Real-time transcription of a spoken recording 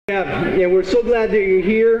And we're so glad that you're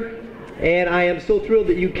here, and I am so thrilled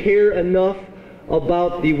that you care enough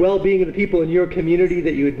about the well-being of the people in your community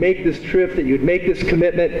that you would make this trip, that you would make this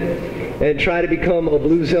commitment, and try to become a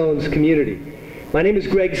Blue Zones community. My name is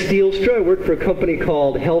Greg Stielstra. I work for a company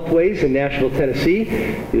called Healthways in Nashville, Tennessee.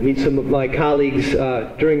 You'll meet some of my colleagues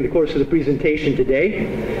during the course of the presentation today.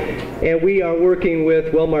 And we are working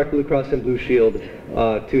with Wellmark, Blue Cross and Blue Shield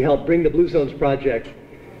to help bring the Blue Zones project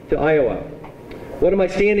to Iowa. What am I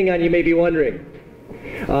standing on, you may be wondering?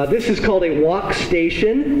 This is called a walk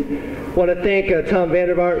station. I want to thank Tom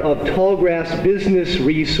Vandervaart of Tallgrass Business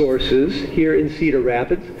Resources here in Cedar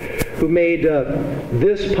Rapids, who made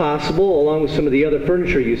this possible, along with some of the other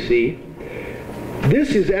furniture you see. This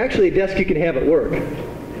is actually a desk you can have at work.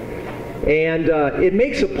 And it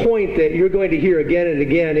makes a point that you're going to hear again and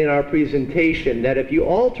again in our presentation, that if you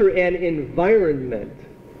alter an environment,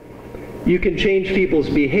 you can change people's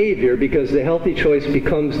behavior, because the healthy choice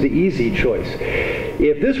becomes the easy choice.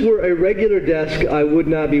 If this were a regular desk, I would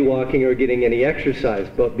not be walking or getting any exercise,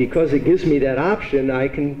 but because it gives me that option, I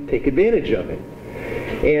can take advantage of it.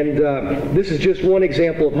 And this is just one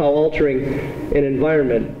example of how altering an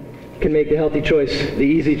environment can make the healthy choice the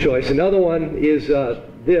easy choice. Another one is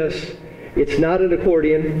this. It's not an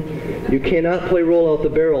accordion. You cannot play roll out the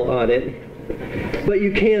barrel on it, but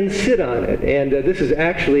you can sit on it. And this is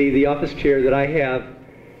actually the office chair that I have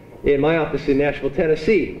in my office in Nashville,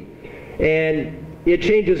 Tennessee. And it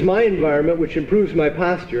changes my environment, which improves my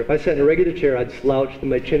posture. If I sat in a regular chair, I'd slouch,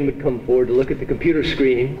 and my chin would come forward to look at the computer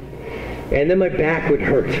screen, and then my back would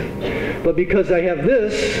hurt. But because I have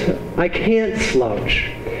this, I can't slouch.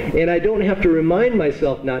 And I don't have to remind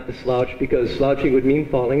myself not to slouch, because slouching would mean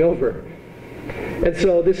falling over. And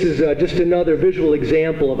so this is just another visual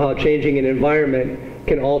example of how changing an environment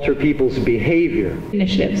can alter people's behavior.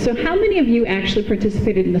 Initiative. So how many of you actually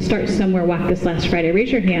participated in the Start Somewhere walk this last Friday?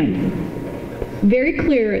 Raise your hand. Very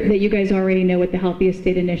clear that you guys already know what the Healthiest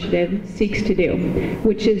State Initiative seeks to do,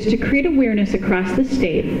 which is to create awareness across the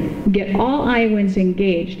state, get all Iowans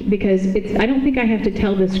engaged, because I don't think I have to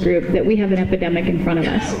tell this group that we have an epidemic in front of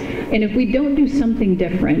us. And if we don't do something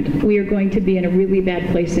different, we are going to be in a really bad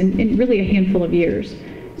place in really a handful of years.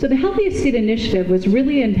 So the Healthiest State Initiative was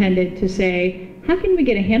really intended to say, how can we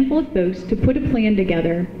get a handful of folks to put a plan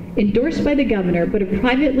together, endorsed by the governor, but a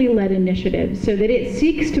privately led initiative, so that it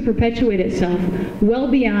seeks to perpetuate itself well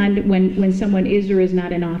beyond when someone is or is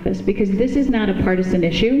not in office, because this is not a partisan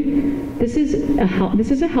issue. This is a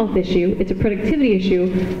health issue, it's a productivity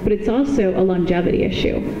issue, but it's also a longevity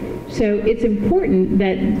issue. So it's important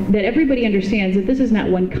that everybody understands that this is not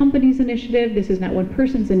one company's initiative, this is not one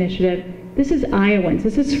person's initiative. This is Iowans.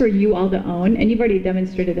 This is for you all to own, and you've already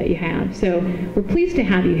demonstrated that you have. So we're pleased to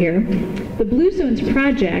have you here. The Blue Zones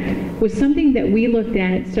project was something that we looked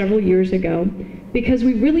at several years ago, because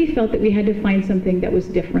we really felt that we had to find something that was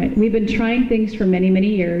different. We've been trying things for many,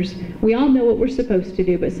 many years. We all know what we're supposed to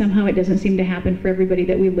do, but somehow it doesn't seem to happen for everybody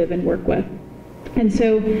that we live and work with. And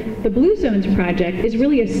so the Blue Zones project is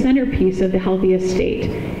really a centerpiece of the Healthiest State,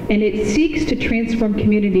 and it seeks to transform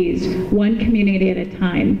communities one community at a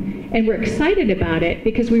time. And we're excited about it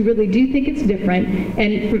because we really do think it's different.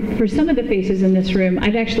 And for some of the faces in this room,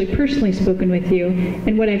 I've actually personally spoken with you,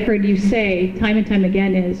 and what I've heard you say time and time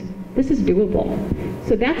again is, this is doable.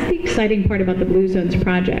 So that's the exciting part about the Blue Zones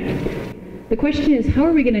project. The question is, how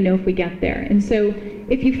are we going to know if we get there? And so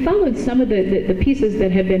if you followed some of the pieces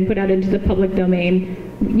that have been put out into the public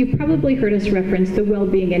domain, you've probably heard us reference the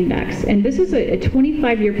Well-Being Index. And this is a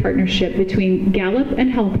 25-year partnership between Gallup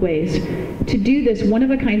and Healthways to do this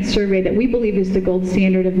one-of-a-kind survey that we believe is the gold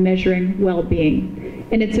standard of measuring well-being.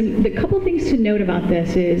 And the couple things to note about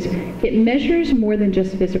this is it measures more than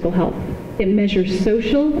just physical health. It measures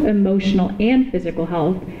social, emotional, and physical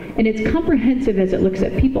health. And it's comprehensive as it looks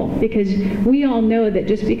at people, because we all know that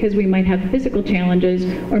just because we might have physical challenges,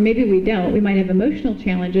 or maybe we don't, we might have emotional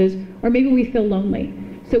challenges, or maybe we feel lonely.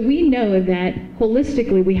 So we know that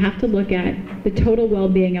holistically we have to look at the total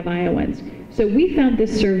well-being of Iowans. So we found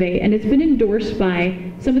this survey, and it's been endorsed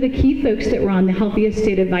by some of the key folks that were on the Healthiest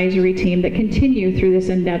State Advisory team that continue through this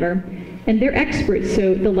endeavor. And they're experts,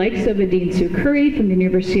 so the likes of Adine Sue Curry from the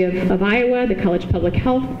University of Iowa, the College of Public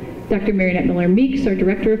Health, Dr. Marionette Miller-Meeks, our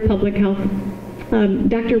Director of Public Health,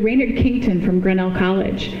 Dr. Raynard Kington from Grinnell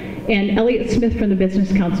College, and Elliott Smith from the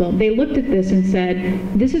Business Council. They looked at this and said,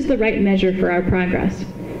 this is the right measure for our progress.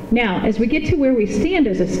 Now, as we get to where we stand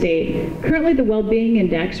as a state, currently the Well-Being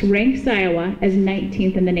Index ranks Iowa as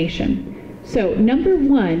 19th in the nation. So number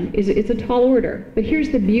one it's a tall order, but here's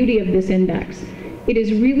the beauty of this index. It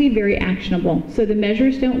is really very actionable, so the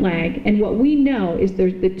measures don't lag, and what we know is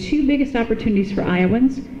the two biggest opportunities for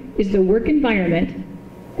Iowans is the work environment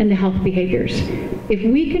and the health behaviors. If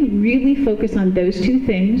we can really focus on those two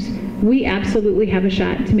things, we absolutely have a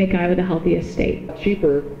shot to make Iowa the healthiest state.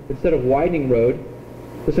 Cheaper, instead of widening road,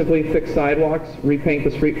 to simply fix sidewalks, repaint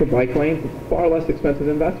the street for bike lanes. It's far less expensive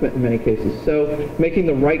investment in many cases. So making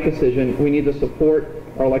the right decision, we need to support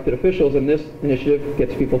our elected officials, and this initiative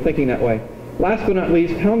gets people thinking that way. Last but not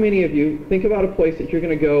least, how many of you think about a place that you're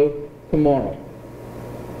going to go tomorrow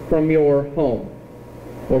from your home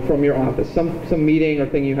or from your office, some meeting or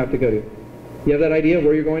thing you have to go to? You have that idea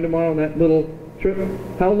where you're going tomorrow on that little trip?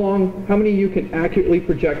 How many of you can accurately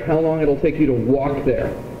project how long it'll take you to walk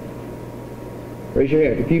there? Raise your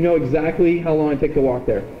hand if you know exactly how long it takes to walk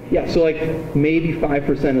there. Yeah, so like maybe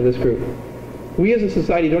 5% of this group. We as a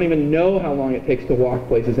society don't even know how long it takes to walk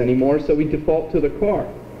places anymore, so we default to the car.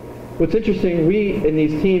 What's interesting, we in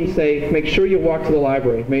these teams say, make sure you walk to the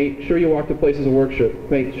library, make sure you walk to places of worship,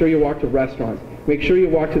 make sure you walk to restaurants, make sure you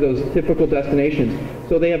walk to those typical destinations.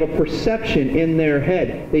 So they have a perception in their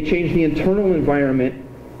head. They change the internal environment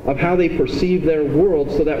of how they perceive their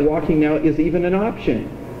world so that walking now is even an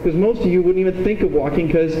option. Because most of you wouldn't even think of walking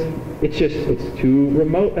because it's too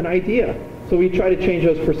remote an idea. So we try to change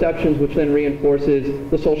those perceptions, which then reinforces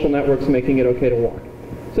the social networks making it okay to walk.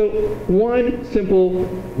 So one simple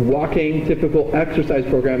walking typical exercise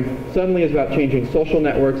program suddenly is about changing social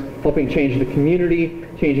networks, helping change the community,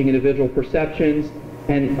 changing individual perceptions,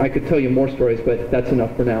 and I could tell you more stories, but that's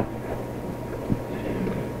enough for now.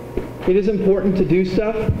 It is important to do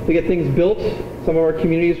stuff, to get things built. Some of our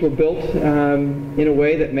communities were built in a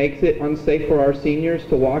way that makes it unsafe for our seniors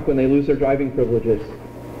to walk when they lose their driving privileges,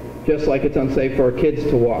 just like it's unsafe for our kids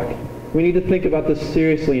to walk. We need to think about this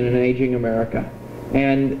seriously in an aging America.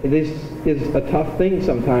 And this is a tough thing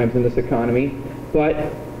sometimes in this economy, but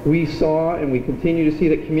we saw and we continue to see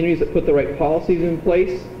that communities that put the right policies in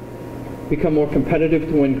place become more competitive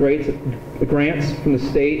to win grants from the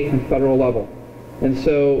state and federal level. And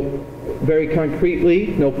so, very concretely,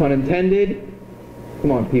 no pun intended,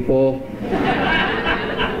 come on people.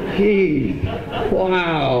 Jeez,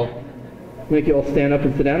 wow. Make you all stand up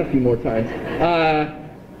and sit down a few more times.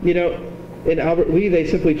 In Albert Lee, they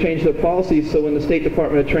simply changed their policies, so when the State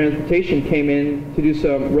Department of Transportation came in to do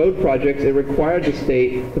some road projects, it required the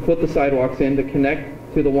state to put the sidewalks in to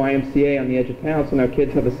connect to the YMCA on the edge of town, so now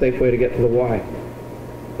kids have a safe way to get to the Y.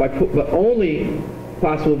 But only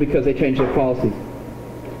possible because they changed their policies.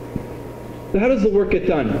 So how does the work get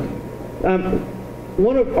done?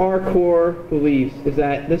 One of our core beliefs is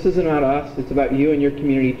that this isn't about us, it's about you and your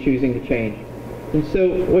community choosing to change. And so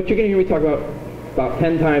what you're going to hear me talk about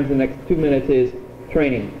 10 times in the next 2 minutes is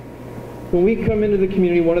training. When we come into the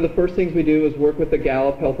community, one of the first things we do is work with the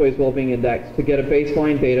Gallup Healthways Wellbeing Index to get a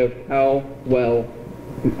baseline data of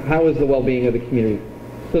how is the well-being of the community,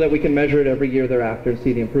 so that we can measure it every year thereafter and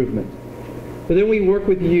see the improvements. But then we work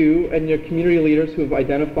with you and your community leaders who have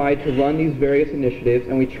identified to run these various initiatives,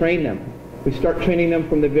 and we train them. We start training them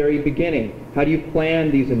from the very beginning. How do you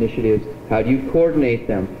plan these initiatives? How do you coordinate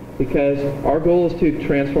them? Because our goal is to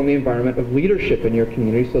transform the environment of leadership in your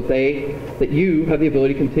community so that you have the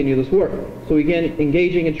ability to continue this work. So we begin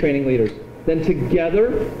engaging and training leaders. Then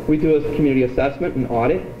together we do a community assessment and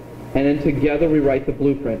audit, and then together we write the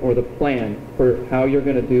blueprint or the plan for how you're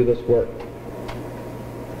going to do this work.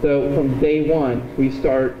 So from day one, we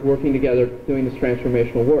start working together doing this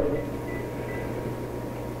transformational work.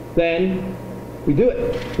 Then we do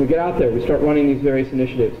it. We get out there. We start running these various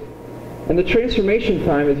initiatives. And the transformation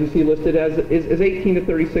time, as you see listed, is 18 to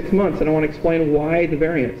 36 months. And I want to explain why the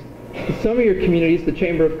variance. In some of your communities, the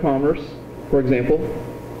Chamber of Commerce, for example,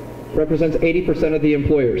 represents 80% of the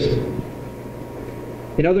employers.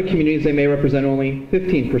 In other communities, they may represent only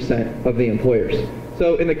 15% of the employers.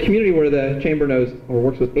 So in the community where the Chamber knows or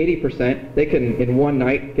works with 80%, they can, in one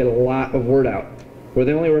night, get a lot of word out. Where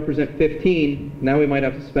they only represent 15, now we might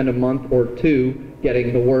have to spend a month or two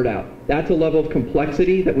getting the word out. That's a level of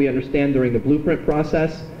complexity that we understand during the blueprint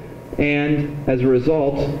process, and as a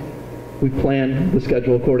result, we plan the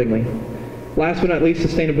schedule accordingly. Last but not least,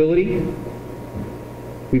 sustainability.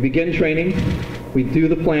 We begin training, we do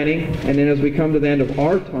the planning, and then as we come to the end of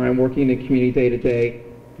our time working in the community day to day,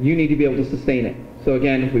 you need to be able to sustain it. So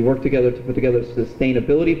again, we work together to put together a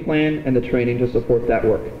sustainability plan and the training to support that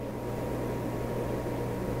work.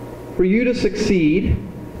 For you to succeed,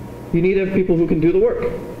 you need to have people who can do the work,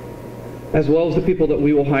 as well as the people that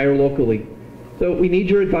we will hire locally. So we need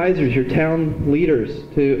your advisors, your town leaders,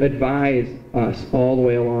 to advise us all the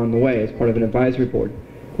way along the way as part of an advisory board.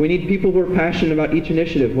 We need people who are passionate about each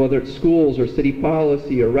initiative, whether it's schools or city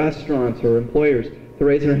policy or restaurants or employers, to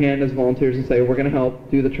raise their hand as volunteers and say, we're going to help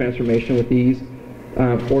do the transformation with these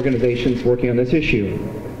organizations working on this issue.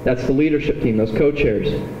 That's the leadership team, those co-chairs.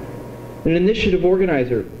 An initiative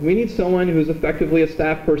organizer. We need someone who's effectively a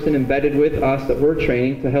staff person embedded with us that we're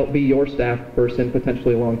training to help be your staff person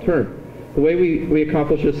potentially long term. The way we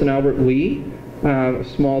accomplish this in Albert Lea, a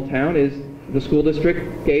small town, is the school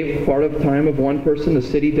district gave part of the time of one person, the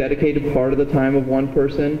city dedicated part of the time of one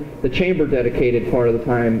person, the chamber dedicated part of the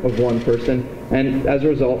time of one person, and as a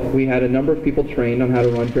result, we had a number of people trained on how to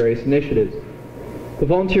run various initiatives. The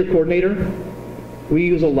volunteer coordinator, we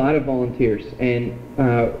use a lot of volunteers, and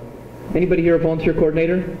anybody here a volunteer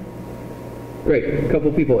coordinator? Great, a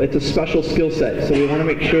couple people. It's a special skill set, so we want to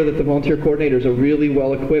make sure that the volunteer coordinators are really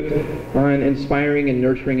well equipped on inspiring and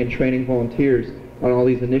nurturing and training volunteers on all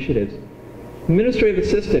these initiatives. Administrative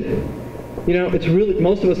assistant. You know, it's really,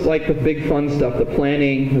 most of us like the big fun stuff, the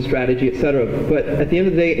planning, the strategy, etc. But at the end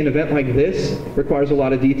of the day, an event like this requires a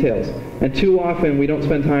lot of details. And too often we don't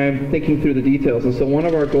spend time thinking through the details. And so one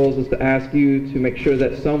of our goals is to ask you to make sure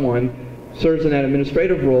that someone serves in that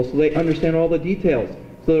administrative role so they understand all the details,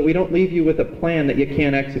 so that we don't leave you with a plan that you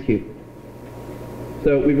can't execute.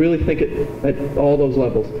 So we really think at all those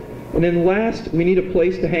levels. And then last, we need a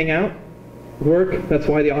place to hang out, work. That's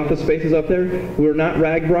why the office space is up there. We're not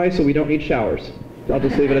RAGBRAI, so we don't need showers. I'll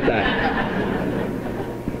just leave it at that.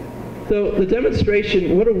 So the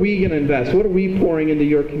demonstration, what are we going to invest? What are we pouring into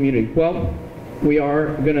your community? Well, we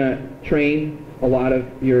are going to train a lot of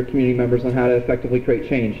your community members on how to effectively create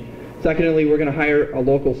change. Secondly, we're going to hire a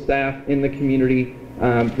local staff in the community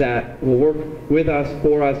that will work with us,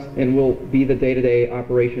 for us, and will be the day-to-day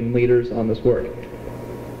operation leaders on this work.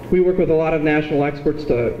 We work with a lot of national experts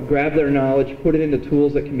to grab their knowledge, put it into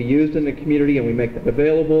tools that can be used in the community, and we make that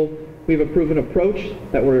available. We have a proven approach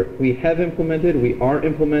that we have implemented, we are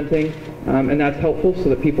implementing, and that's helpful so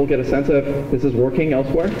that people get a sense of this is working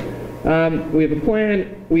elsewhere. We have a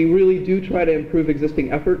plan. We really do try to improve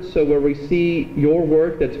existing efforts, so where we see your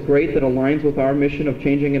work that's great, that aligns with our mission of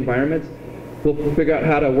changing environments, we'll figure out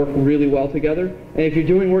how to work really well together. And if you're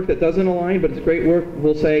doing work that doesn't align, but it's great work,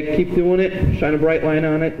 we'll say keep doing it, shine a bright light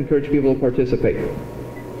on it, encourage people to participate.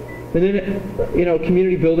 And then, you know,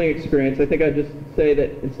 community building experience. I think I'd just say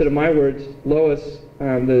that instead of my words, Lois,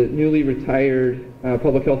 the newly retired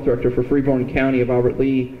public health director for Freeborn County of Albert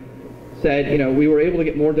Lea, said, you know, we were able to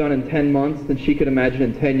get more done in 10 months than she could imagine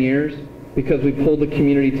in 10 years because we pulled the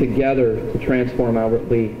community together to transform Albert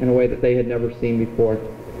Lea in a way that they had never seen before.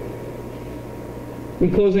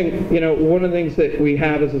 In closing, you know, one of the things that we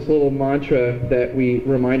have is this little mantra that we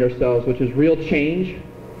remind ourselves, which is real change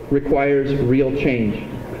requires real change.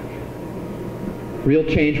 Real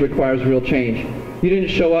change requires real change. You didn't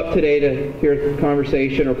show up today to hear a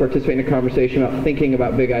conversation or participate in a conversation about thinking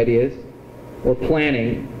about big ideas or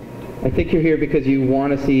planning. I think you're here because you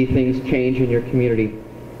want to see things change in your community.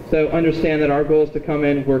 So understand that our goal is to come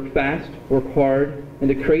in, work fast, work hard, and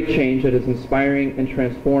to create change that is inspiring and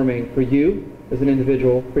transforming for you as an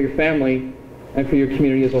individual, for your family, and for your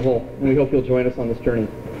community as a whole. And we hope you'll join us on this journey.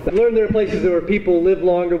 We've learned there are places where people live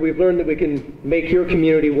longer. We've learned that we can make your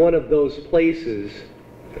community one of those places.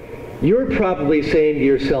 You're probably saying to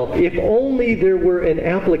yourself, if only there were an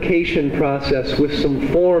application process with some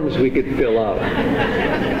forms we could fill out.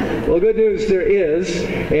 Well, good news, there is.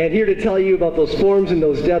 And here to tell you about those forms and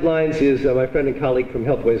those deadlines is my friend and colleague from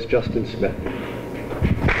Healthways, Justin Smith.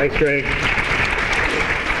 Thanks, Greg.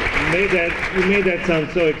 You made that sound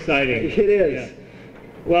so exciting. It is. Yeah.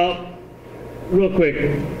 Well, real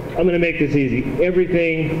quick, I'm going to make this easy.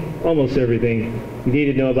 Everything, almost everything, you need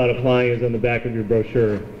to know about applying is on the back of your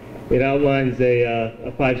brochure. It outlines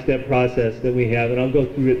a 5-step process that we have, and I'll go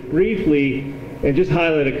through it briefly and just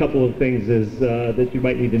highlight a couple of things that you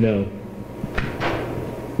might need to know.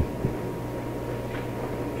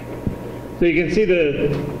 So you can see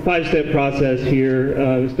the 5-step process here.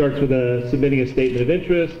 It starts with submitting a statement of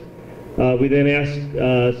interest. We then ask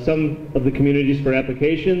some of the communities for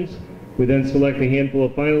applications. We then select a handful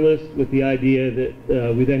of finalists with the idea that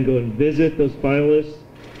we then go and visit those finalists,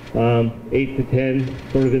 8 to 10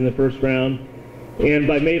 sort of in the first round. And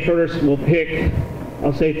by May 1st, we'll pick,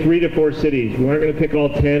 I'll say 3 to 4 cities. We aren't going to pick all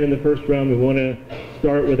 10 in the first round. We want to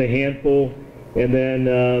start with a handful, and then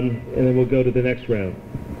we'll go to the next round.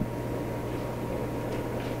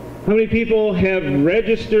 How many people have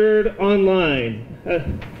registered online?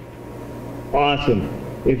 Awesome.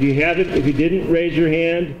 If you didn't raise your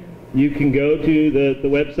hand, you can go to the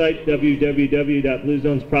website,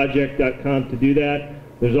 www.bluezonesproject.com, to do that.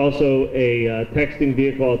 There's also a texting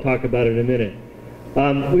vehicle. I'll talk about it in a minute.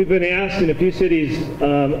 We've been asked in a few cities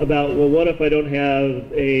about, well, what if I don't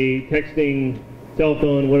have a texting cell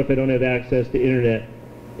phone? What if I don't have access to internet?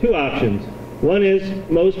 2 options. One is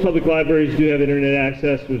most public libraries do have internet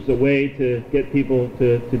access. There's a way to get people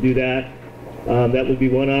to do that. That would be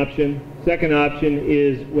one option. Second option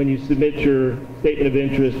is when you submit your statement of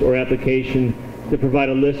interest or application to provide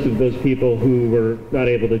a list of those people who were not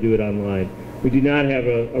able to do it online. We do not have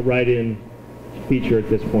a write-in feature at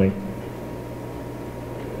this point.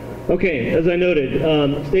 Okay, as I noted,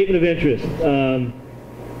 statement of interest.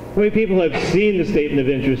 How many people have seen the statement of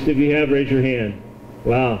interest? If you have, raise your hand.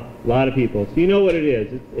 Wow, a lot of people. So you know what it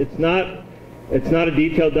is. It's not a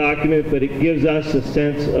detailed document, but it gives us a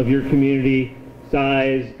sense of your community,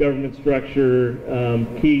 size, government structure,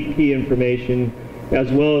 key information,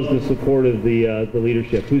 as well as the support of the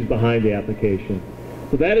leadership, who's behind the application.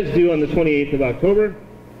 So that is due on the 28th of October.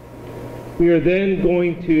 We are then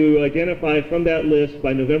going to identify from that list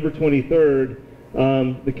by November 23rd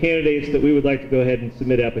the candidates that we would like to go ahead and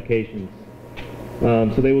submit applications.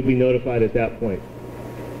 So they will be notified at that point.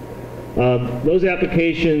 Those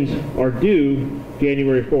applications are due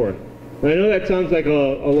January 4th. And I know that sounds like a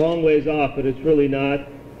long ways off, but it's really not.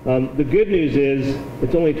 The good news is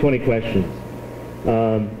it's only 20 questions.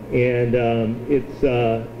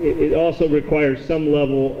 It also requires some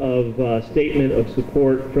level of statement of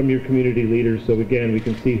support from your community leaders, so again, we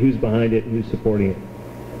can see who's behind it and who's supporting it.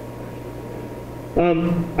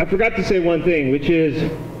 I forgot to say one thing, which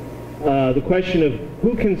is the question of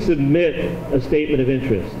who can submit a statement of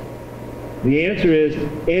interest. The answer is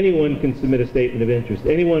anyone can submit a statement of interest,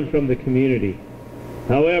 anyone from the community.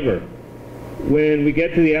 However, when we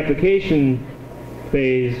get to the application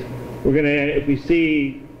phase, we're going to, if we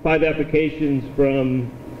see 5 applications from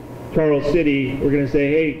Charles City, we're going to say,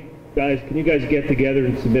 hey guys, can you guys get together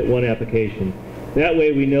and submit one application? That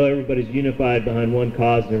way we know everybody's unified behind one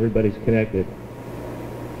cause and everybody's connected.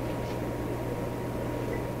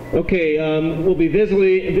 Okay, we'll be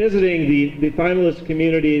visiting the finalist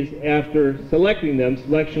communities after selecting them.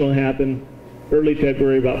 Selection will happen early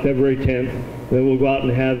February, about February 10th. Then we'll go out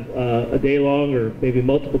and have a day-long or maybe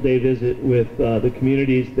multiple-day visit with the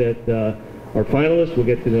communities that are finalists. We'll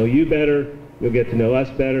get to know you better, you'll get to know us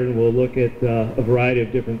better, and we'll look at a variety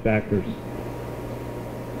of different factors.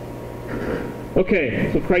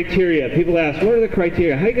 Okay, so criteria. People ask, what are the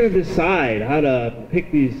criteria? How are you going to decide how to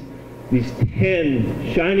pick these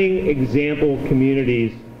 10 shining example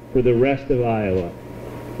communities for the rest of Iowa?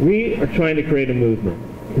 We are trying to create a movement,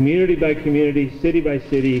 community by community, city by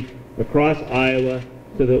city, across Iowa,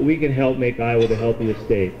 so that we can help make Iowa the healthiest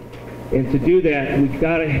state. And to do that,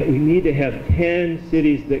 we need to have 10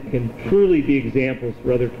 cities that can truly be examples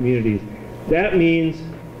for other communities. That means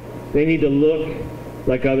they need to look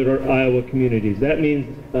like other Iowa communities. That means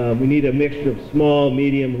we need a mixture of small,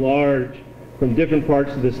 medium, large, from different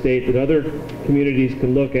parts of the state that other communities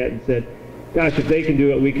can look at and say, gosh, if they can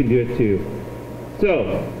do it, we can do it too.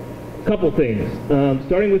 So, a couple things.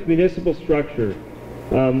 Starting with municipal structure.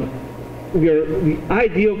 The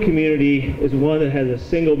ideal community is one that has a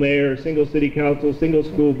single mayor, single city council, single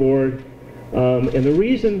school board. And the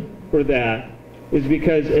reason for that is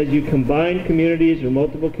because as you combine communities or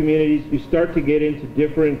multiple communities, you start to get into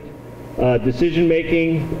different decision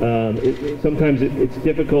making. Sometimes it's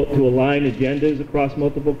difficult to align agendas across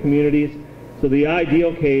multiple communities. So the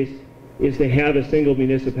ideal case is to have a single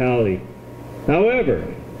municipality. However,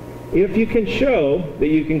 if you can show that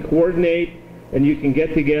you can coordinate and you can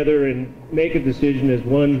get together and make a decision as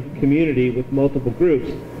one community with multiple groups,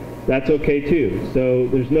 that's okay too. So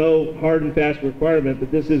there's no hard and fast requirement,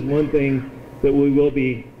 but this is one thing that we will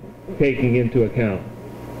be taking into account.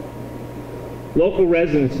 Local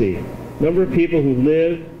residency, number of people who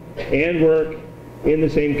live and work in the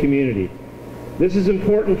same community. This is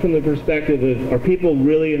important from the perspective of, are people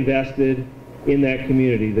really invested in that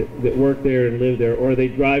community that work there and live there, or are they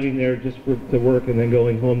driving there just to work and then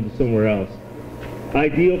going home to somewhere else?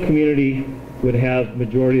 Ideal community would have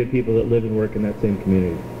majority of people that live and work in that same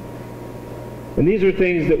community. And these are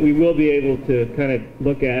things that we will be able to kind of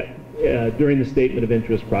look at during the statement of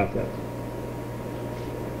interest process.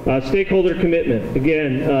 Stakeholder commitment.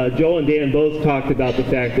 Again, Joel and Dan both talked about the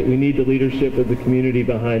fact that we need the leadership of the community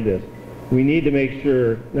behind this. We need to make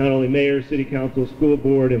sure not only mayor, city council, school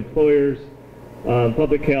board, employers,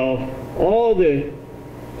 public health, all the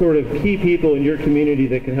sort of key people in your community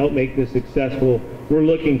that can help make this successful, we're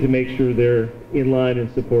looking to make sure they're in line and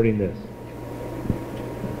supporting this.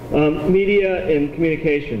 Media and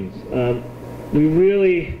communications. We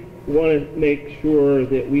really want to make sure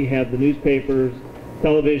that we have the newspapers,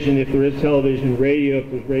 television, if there is television, radio, if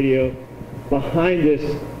there's radio, behind this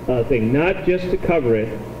thing, not just to cover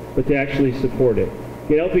it, but to actually support it.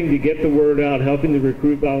 Helping to get the word out, helping to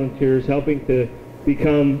recruit volunteers, helping to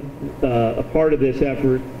become a part of this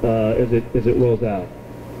effort as it rolls out.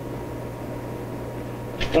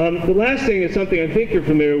 The last thing is something I think you're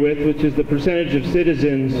familiar with, which is the percentage of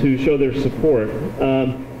citizens who show their support.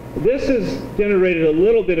 This has generated a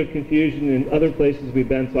little bit of confusion in other places we've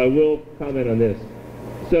been, so I will comment on this.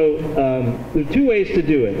 So there are two ways to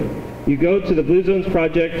do it. You go to the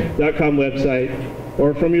bluezonesproject.com website,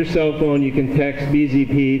 or from your cell phone you can text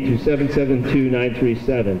BZP to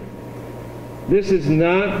 772-937. This is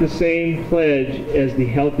not the same pledge as the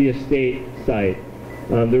Healthiest State site.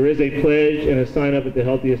 There is a pledge and a sign up at the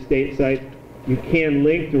Healthiest State site. You can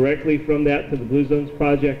link directly from that to the Blue Zones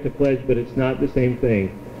Project to pledge, but it's not the same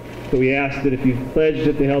thing. So we ask that if you've pledged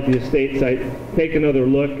at the Healthiest State site, take another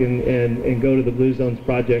look and go to the Blue Zones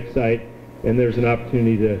Project site, and there's an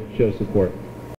opportunity to show support.